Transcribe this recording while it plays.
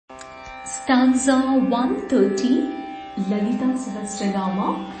Stanza 130, Lalita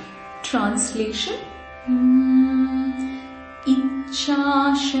Sahasranama, translation.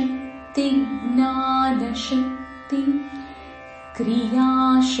 Ichcha Shakti, Gnana Shakti,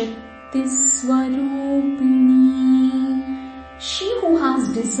 Kriya Shakti Swarupini. She who has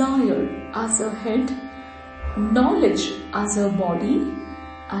desire as her head, knowledge as her body,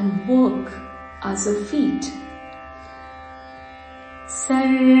 and work as her feet.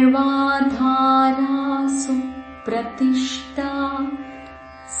 Sarvadharasu pratishta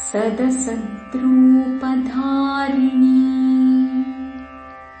sadasadrupadharini.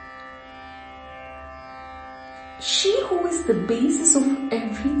 She who is the basis of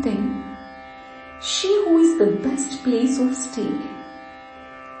everything, she who is the best place of stay,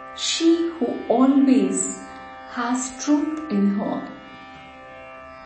 she who always has truth in her.